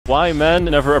Why men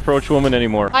never approach women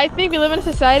anymore? I think we live in a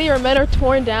society where men are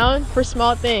torn down for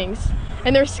small things,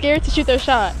 and they're scared to shoot their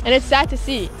shot, and it's sad to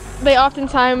see. They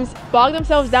oftentimes bog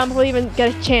themselves down before they even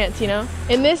get a chance, you know?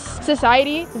 In this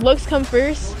society, looks come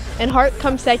first and heart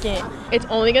comes second. It's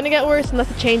only gonna get worse unless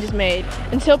a change is made,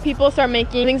 until people start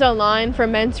making things online for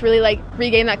men to really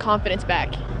regain that confidence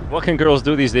back. What can girls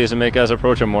do these days to make guys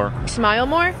approach them more? Smile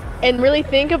more and really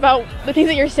think about the things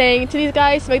that you're saying to these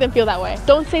guys to make them feel that way.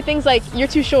 Don't say things like, you're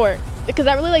too short, because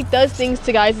that really does things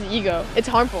to guys' ego. It's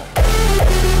harmful.